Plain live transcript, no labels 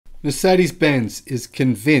Mercedes-Benz is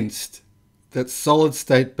convinced that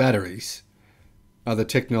solid-state batteries are the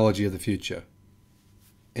technology of the future.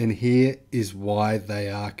 And here is why they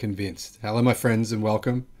are convinced. Hello, my friends, and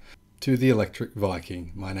welcome to the Electric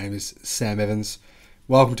Viking. My name is Sam Evans.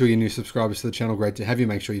 Welcome to your new subscribers to the channel. Great to have you.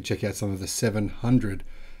 Make sure you check out some of the 700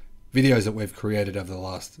 videos that we've created over the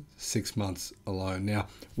last 6 months alone. Now,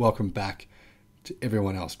 welcome back to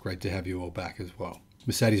everyone else. Great to have you all back as well.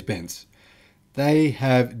 Mercedes-Benz. They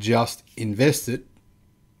have just invested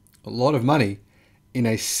a lot of money in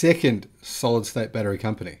a second solid-state battery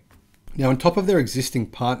company. Now, on top of their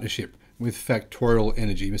existing partnership with Factorial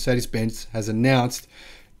Energy, Mercedes-Benz has announced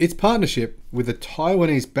its partnership with the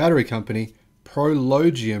Taiwanese battery company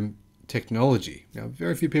Prologium Technology. Now,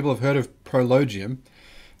 very few people have heard of Prologium,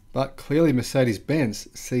 but clearly Mercedes-Benz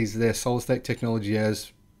sees their solid-state technology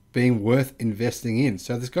as being worth investing in.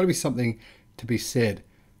 So there's got to be something to be said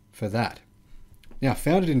for that. Now,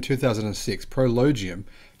 founded in 2006, Prologium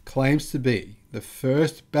claims to be the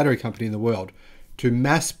first battery company in the world to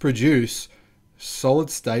mass produce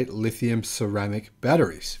solid-state lithium ceramic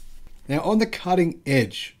batteries. Now, on the cutting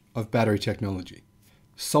edge of battery technology,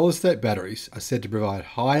 solid-state batteries are said to provide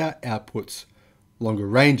higher outputs, longer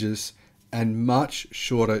ranges, and much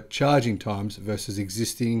shorter charging times versus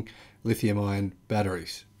existing lithium-ion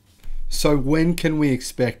batteries. So when can we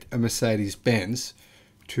expect a Mercedes-Benz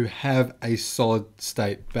to have a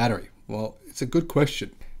solid-state battery? Well, it's a good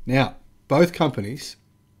question. Now, both companies,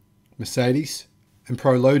 Mercedes and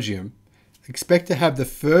Prologium, expect to have the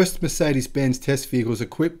first Mercedes-Benz test vehicles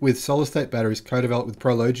equipped with solid-state batteries co-developed with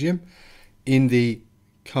Prologium in the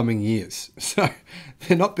coming years. So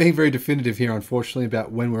they're not being very definitive here, unfortunately,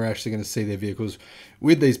 about when we're actually going to see their vehicles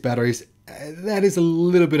with these batteries. That is a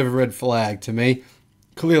little bit of a red flag to me.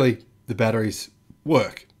 Clearly, the batteries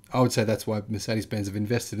work. I would say that's why Mercedes-Benz have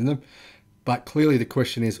invested in them. But clearly the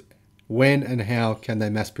question is, when and how can they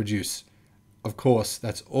mass produce? Of course,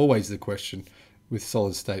 that's always the question with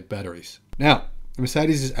solid-state batteries. Now,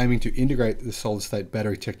 Mercedes is aiming to integrate the solid-state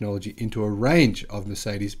battery technology into a range of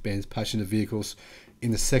Mercedes-Benz passenger vehicles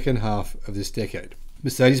in the second half of this decade.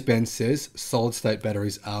 Mercedes-Benz says solid-state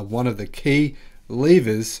batteries are one of the key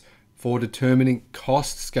levers for determining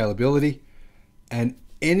cost scalability and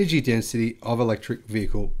energy density of electric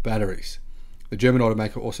vehicle batteries. The German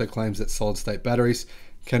automaker also claims that solid-state batteries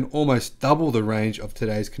can almost double the range of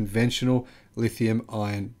today's conventional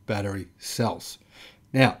lithium-ion battery cells.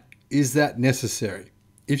 Now, is that necessary?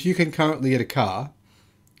 If you can currently get a car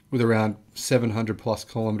with around 700 plus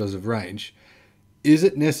kilometers of range, is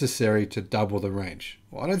it necessary to double the range?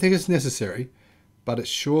 Well, I don't think it's necessary, but it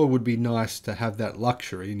sure would be nice to have that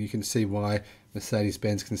luxury, and you can see why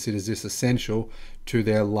Mercedes-Benz considers this essential to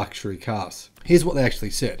their luxury cars. Here's what they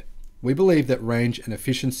actually said. We believe that range and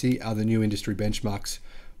efficiency are the new industry benchmarks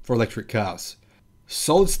for electric cars.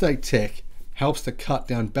 Solid-state tech helps to cut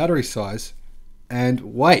down battery size and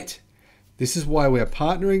weight. This is why we are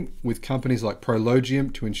partnering with companies like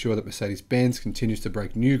Prologium to ensure that Mercedes-Benz continues to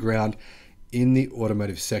break new ground in the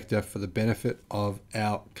automotive sector for the benefit of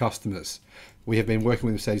our customers. We have been working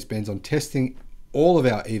with Mercedes-Benz on testing all of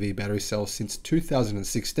our EV battery cells since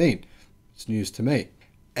 2016. It's news to me.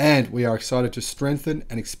 And we are excited to strengthen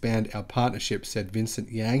and expand our partnership, said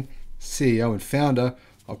Vincent Yang, CEO and founder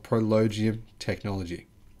of Prologium Technology.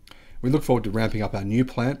 We look forward to ramping up our new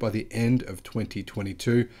plant by the end of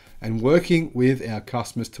 2022 and working with our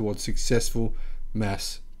customers towards successful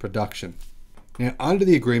mass production. Now, under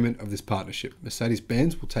the agreement of this partnership,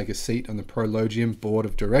 Mercedes-Benz will take a seat on the Prologium board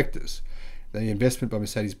of directors. The investment by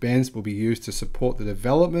Mercedes-Benz will be used to support the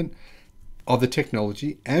development of the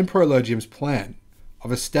technology and Prologium's plan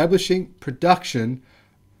of establishing production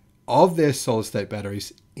of their solid-state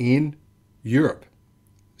batteries in Europe.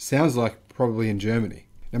 Sounds like probably in Germany.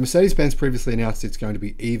 Now, Mercedes-Benz previously announced it's going to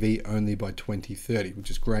be EV only by 2030,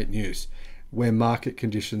 which is great news, where market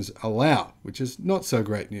conditions allow, which is not so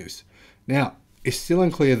great news. Now, it's still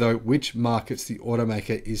unclear, though, which markets the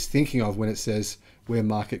automaker is thinking of when it says where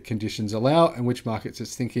market conditions allow, and which markets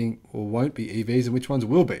it's thinking or won't be EVs and which ones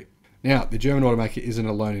will be. Now, the German automaker isn't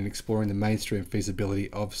alone in exploring the mainstream feasibility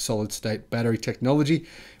of solid-state battery technology,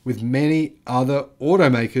 with many other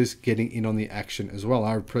automakers getting in on the action as well.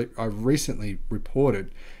 I recently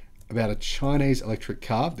reported about a Chinese electric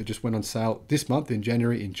car that just went on sale this month in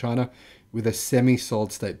January in China with a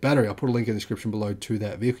semi-solid-state battery. I'll put a link in the description below to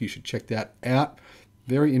that vehicle. You should check that out.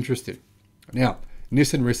 Very interesting. Now,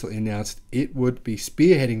 Nissan recently announced it would be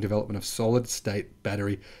spearheading development of solid-state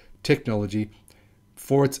battery technology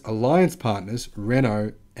for its alliance partners,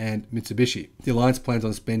 Renault and Mitsubishi. The alliance plans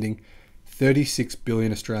on spending 36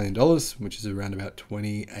 billion Australian dollars, which is around about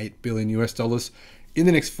 28 billion US dollars, in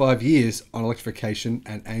the next 5 years on electrification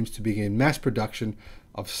and aims to begin mass production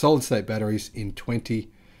of solid-state batteries in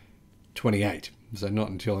 2028. So not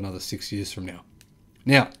until another 6 years from now.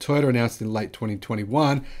 Now, Toyota announced in late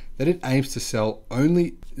 2021 that it aims to sell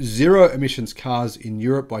only zero-emissions cars in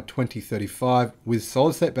Europe by 2035, with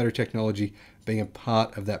solid-state battery technology being a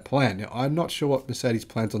part of that plan. Now, I'm not sure what Mercedes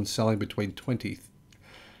plans on selling between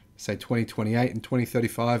 2028 and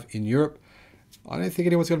 2035 in Europe. I don't think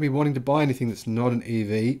anyone's going to be wanting to buy anything that's not an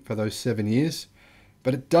EV for those 7 years.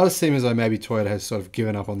 But it does seem as though maybe Toyota has sort of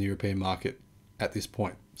given up on the European market at this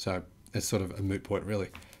point. So it's sort of a moot point, really.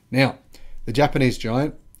 Now, the Japanese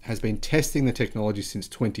giant has been testing the technology since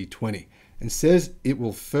 2020 and says it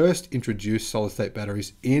will first introduce solid-state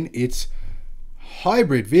batteries in its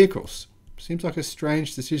hybrid vehicles. Seems like a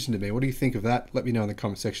strange decision to me. What do you think of that? Let me know in the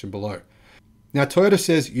comment section below. Now, Toyota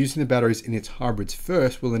says using the batteries in its hybrids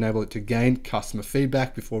first will enable it to gain customer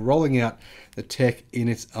feedback before rolling out the tech in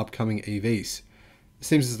its upcoming EVs. It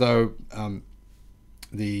seems as though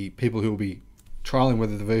the people who will be trialing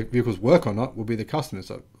whether the vehicles work or not will be the customers.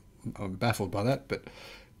 So I'm baffled by that. But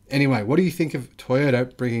anyway, what do you think of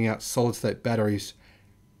Toyota bringing out solid-state batteries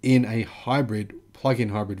in a hybrid, plug-in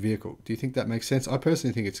hybrid vehicle? Do you think that makes sense? I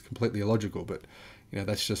personally think it's completely illogical, but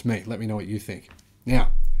that's just me. Let me know what you think.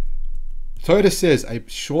 Now, Toyota says a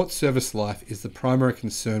short service life is the primary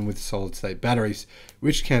concern with solid-state batteries,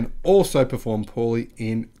 which can also perform poorly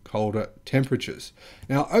in colder temperatures.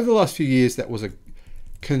 Now, over the last few years, that was a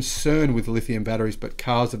concern with lithium batteries, but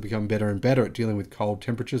cars have become better and better at dealing with cold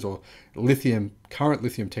temperatures, or current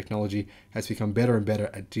lithium technology has become better and better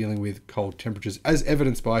at dealing with cold temperatures, as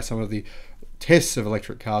evidenced by some of the tests of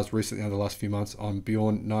electric cars recently over the last few months on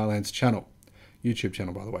Bjorn Nyland's channel, YouTube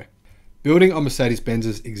channel, by the way. Building on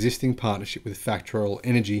Mercedes-Benz's existing partnership with Factorial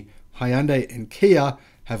Energy, Hyundai and Kia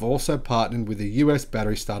have also partnered with a US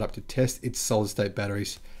battery startup to test its solid-state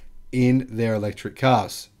batteries in their electric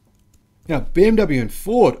cars. Now, BMW and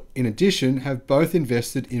Ford, in addition, have both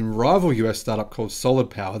invested in rival US startup called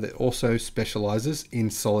Solid Power that also specializes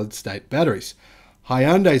in solid-state batteries.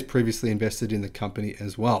 Hyundai's previously invested in the company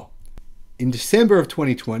as well. In December of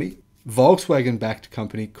 2020, Volkswagen-backed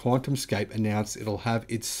company QuantumScape announced it'll have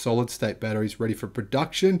its solid-state batteries ready for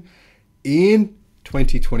production in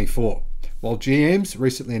 2024, while GM's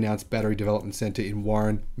recently announced battery development center in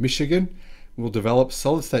Warren, Michigan, will develop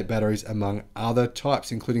solid-state batteries among other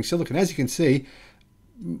types, including silicon. As you can see,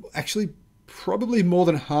 actually probably more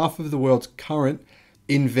than half of the world's current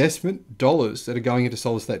investment dollars that are going into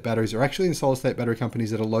solid-state batteries are actually in solid-state battery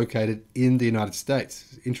companies that are located in the United States.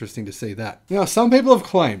 It's interesting to see that. Now, some people have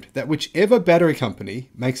claimed that whichever battery company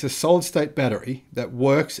makes a solid-state battery that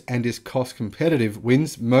works and is cost competitive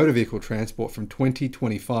wins motor vehicle transport from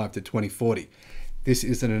 2025 to 2040. This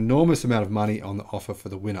is an enormous amount of money on the offer for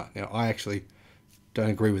the winner. Now, I actually don't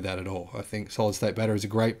agree with that at all. I think solid-state batteries are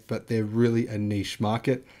great, but they're really a niche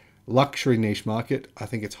market. Luxury niche market. I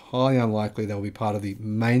think it's highly unlikely they'll be part of the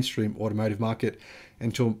mainstream automotive market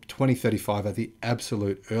until 2035 at the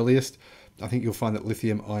absolute earliest. I think you'll find that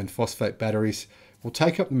lithium iron phosphate batteries will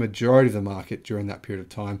take up the majority of the market during that period of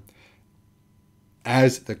time,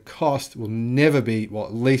 as the cost will never be, well,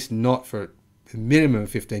 at least not for a minimum of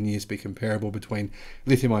 15 years, be comparable between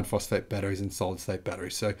lithium iron phosphate batteries and solid state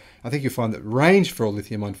batteries. So I think you'll find that range for all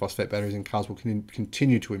lithium iron phosphate batteries in cars will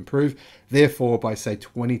continue to improve. Therefore, by say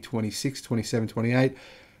 2026, 27, 28,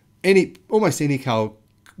 almost any car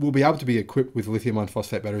will be able to be equipped with lithium iron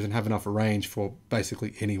phosphate batteries and have enough range for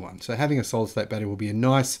basically anyone. So having a solid state battery will be a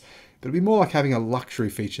nice, but it'll be more like having a luxury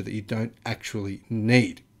feature that you don't actually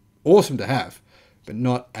need. Awesome to have, but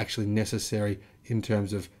not actually necessary in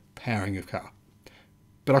terms of powering your car.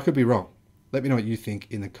 But I could be wrong. Let me know what you think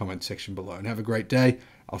in the comment section below, and have a great day.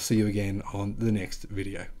 I'll see you again on the next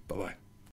video. Bye-bye.